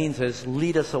 What that means is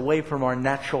lead us away from our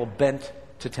natural bent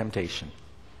to temptation.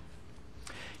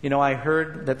 You know, I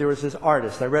heard that there was this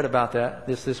artist. I read about that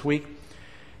this week.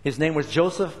 His name was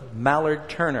Joseph Mallard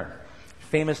Turner,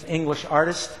 famous English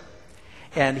artist.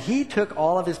 And he took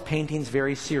all of his paintings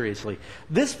very seriously.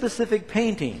 This specific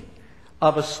painting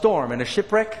of a storm and a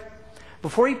shipwreck,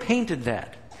 before he painted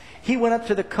that, he went up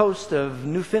to the coast of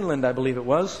Newfoundland, I believe it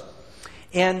was,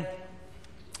 and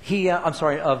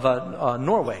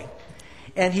Norway.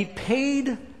 And he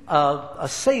paid a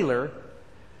sailor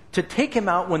to take him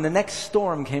out when the next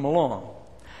storm came along.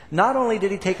 Not only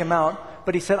did he take him out,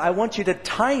 but he said, I want you to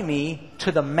tie me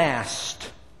to the mast.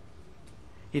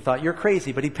 He thought, you're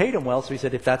crazy, but he paid him well, so he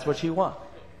said, if that's what you want.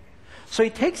 So he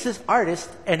takes this artist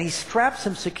and he straps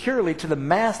him securely to the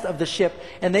mast of the ship,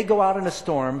 and they go out in a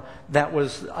storm that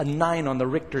was a 9 on the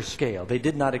Richter scale. They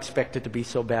did not expect it to be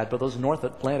so bad, but those North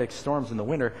Atlantic storms in the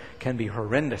winter can be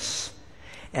horrendous.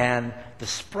 And the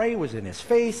spray was in his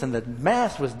face, and the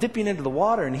mast was dipping into the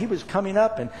water, and he was coming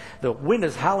up, and the wind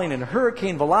is howling in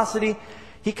hurricane velocity.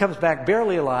 He comes back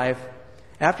barely alive.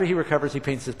 After he recovers, he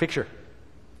paints this picture.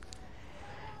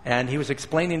 And he was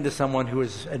explaining to someone who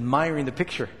was admiring the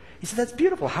picture. He said, that's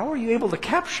beautiful. How are you able to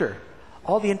capture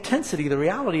all the intensity, the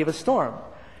reality of a storm?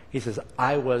 He says,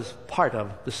 I was part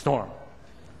of the storm.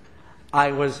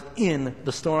 I was in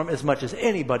the storm as much as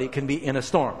anybody can be in a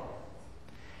storm.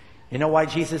 You know why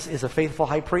Jesus is a faithful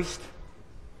high priest?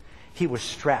 He was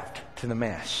strapped to the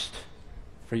mast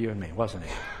for you and me, wasn't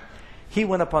he? He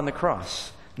went up on the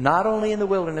cross, not only in the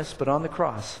wilderness, but on the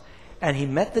cross. And he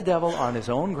met the devil on his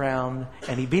own ground,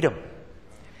 and he beat him.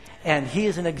 And he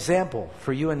is an example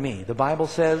for you and me. The Bible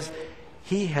says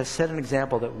he has set an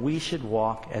example that we should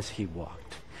walk as he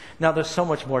walked. Now, there's so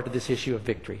much more to this issue of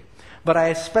victory. But I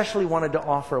especially wanted to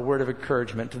offer a word of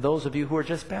encouragement to those of you who are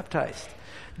just baptized.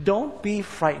 Don't be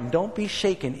frightened. Don't be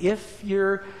shaken. If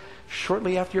you're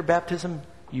shortly after your baptism,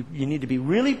 you need to be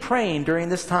really praying during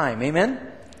this time. Amen?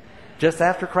 Just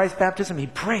after Christ's baptism, he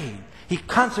prayed. He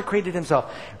consecrated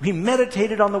himself. He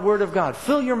meditated on the Word of God.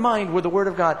 Fill your mind with the Word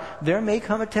of God. There may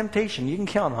come a temptation. You can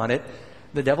count on it.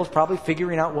 The devil's probably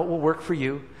figuring out what will work for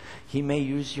you. He may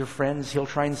use your friends. He'll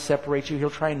try and separate you. He'll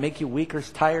try and make you weak or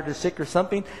tired or sick or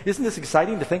something. Isn't this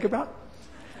exciting to think about?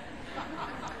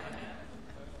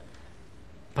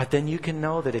 But then you can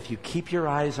know that if you keep your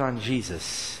eyes on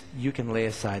Jesus, you can lay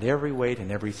aside every weight and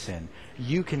every sin.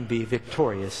 You can be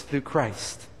victorious through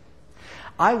Christ.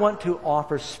 I want to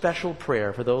offer special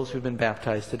prayer for those who've been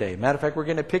baptized today. Matter of fact, we're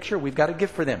getting a picture. We've got a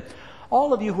gift for them.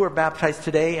 All of you who are baptized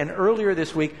today and earlier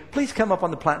this week, please come up on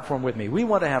the platform with me. We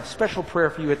want to have special prayer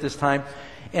for you at this time.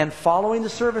 And following the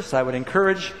service, I would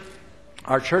encourage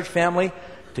our church family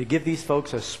to give these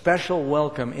folks a special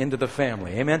welcome into the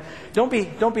family. Amen. Don't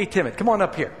be timid. Come on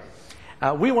up here.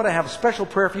 We want to have a special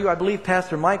prayer for you. I believe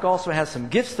Pastor Mike also has some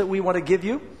gifts that we want to give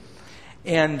you.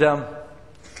 And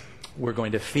we're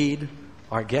going to feed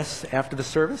our guests after the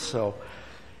service. So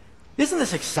isn't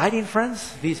this exciting,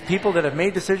 friends? These people that have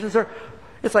made decisions,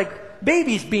 it's like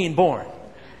babies being born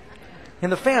in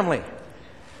the family.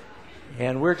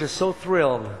 And we're just so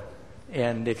thrilled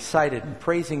and excited and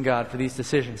praising God for these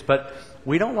decisions. But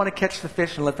we don't want to catch the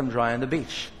fish and let them dry on the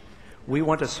beach. We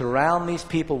want to surround these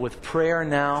people with prayer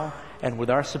now and with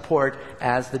our support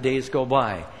as the days go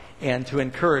by, and to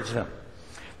encourage them.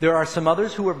 There are some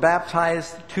others who were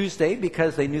baptized Tuesday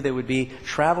because they knew they would be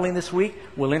traveling this week.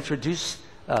 We'll introduce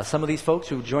some of these folks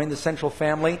who joined the Central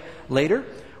family later.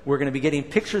 We're going to be getting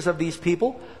pictures of these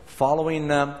people following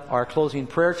our closing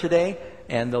prayer today,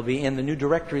 and they'll be in the new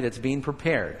directory that's being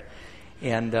prepared.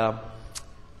 And let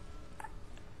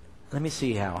me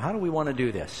see how. How do we want to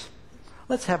do this?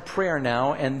 Let's have prayer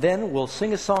now, and then we'll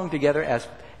sing a song together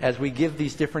as we give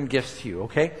these different gifts to you,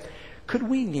 okay? Could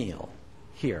we kneel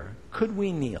here? Could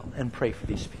we kneel and pray for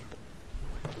these people?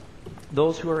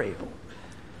 Those who are able.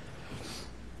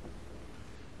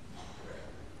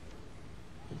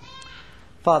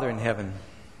 Father in heaven,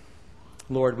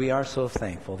 Lord, we are so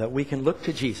thankful that we can look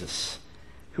to Jesus,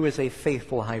 who is a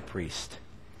faithful high priest.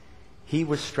 He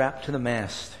was strapped to the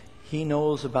mast. He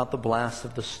knows about the blast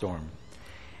of the storm.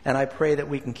 And I pray that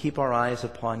we can keep our eyes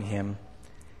upon him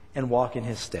and walk in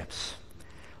his steps.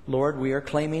 Lord, we are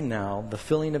claiming now the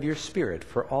filling of your Spirit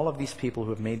for all of these people who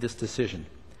have made this decision.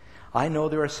 I know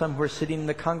there are some who are sitting in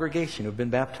the congregation who have been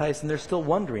baptized and they're still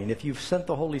wondering if you've sent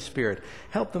the Holy Spirit.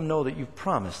 Help them know that you've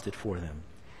promised it for them.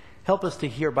 Help us to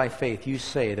hear by faith you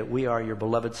say that we are your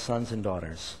beloved sons and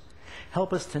daughters.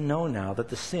 Help us to know now that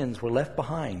the sins were left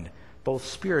behind, both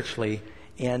spiritually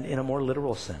and in a more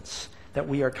literal sense, that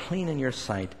we are clean in your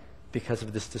sight because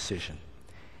of this decision.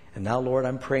 And now, Lord,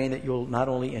 I'm praying that you'll not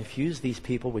only infuse these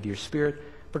people with your Spirit,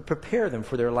 but prepare them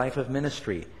for their life of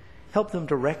ministry. Help them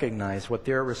to recognize what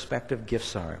their respective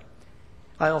gifts are.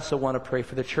 I also want to pray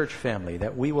for the church family,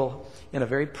 that we will, in a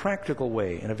very practical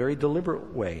way, in a very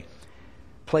deliberate way,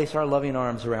 place our loving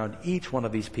arms around each one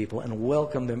of these people and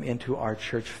welcome them into our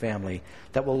church family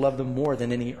that will love them more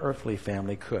than any earthly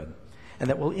family could, and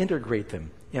that will integrate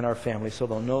them in our family so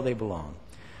they'll know they belong.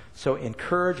 So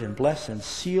encourage and bless and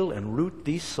seal and root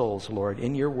these souls, Lord,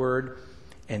 in your word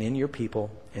and in your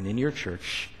people and in your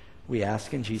church. We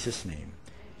ask in Jesus' name.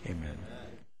 Amen.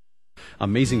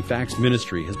 Amazing Facts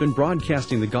Ministry has been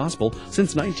broadcasting the gospel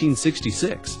since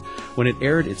 1966, when it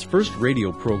aired its first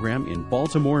radio program in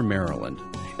Baltimore, Maryland.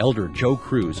 Elder Joe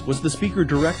Cruz was the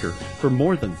speaker-director for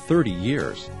more than 30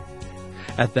 years.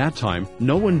 At that time,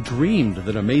 no one dreamed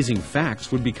that Amazing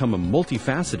Facts would become a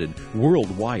multifaceted,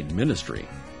 worldwide ministry.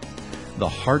 The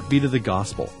heartbeat of the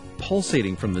gospel,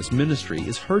 pulsating from this ministry,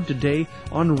 is heard today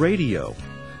on radio,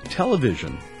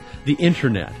 television, the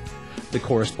internet, the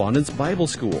Correspondence Bible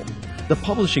School, the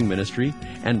publishing ministry,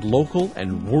 and local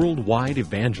and worldwide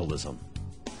evangelism.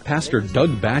 Pastor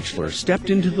Doug Batchelor stepped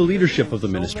into the leadership of the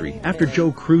ministry after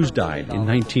Joe Cruz died in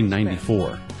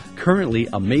 1994. Currently,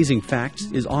 Amazing Facts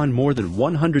is on more than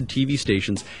 100 TV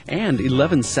stations and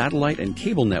 11 satellite and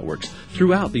cable networks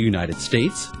throughout the United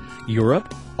States,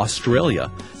 Europe, Australia,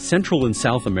 Central and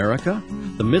South America,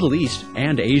 the Middle East,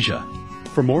 and Asia.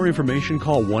 For more information,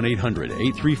 call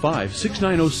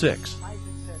 1-800-835-6906.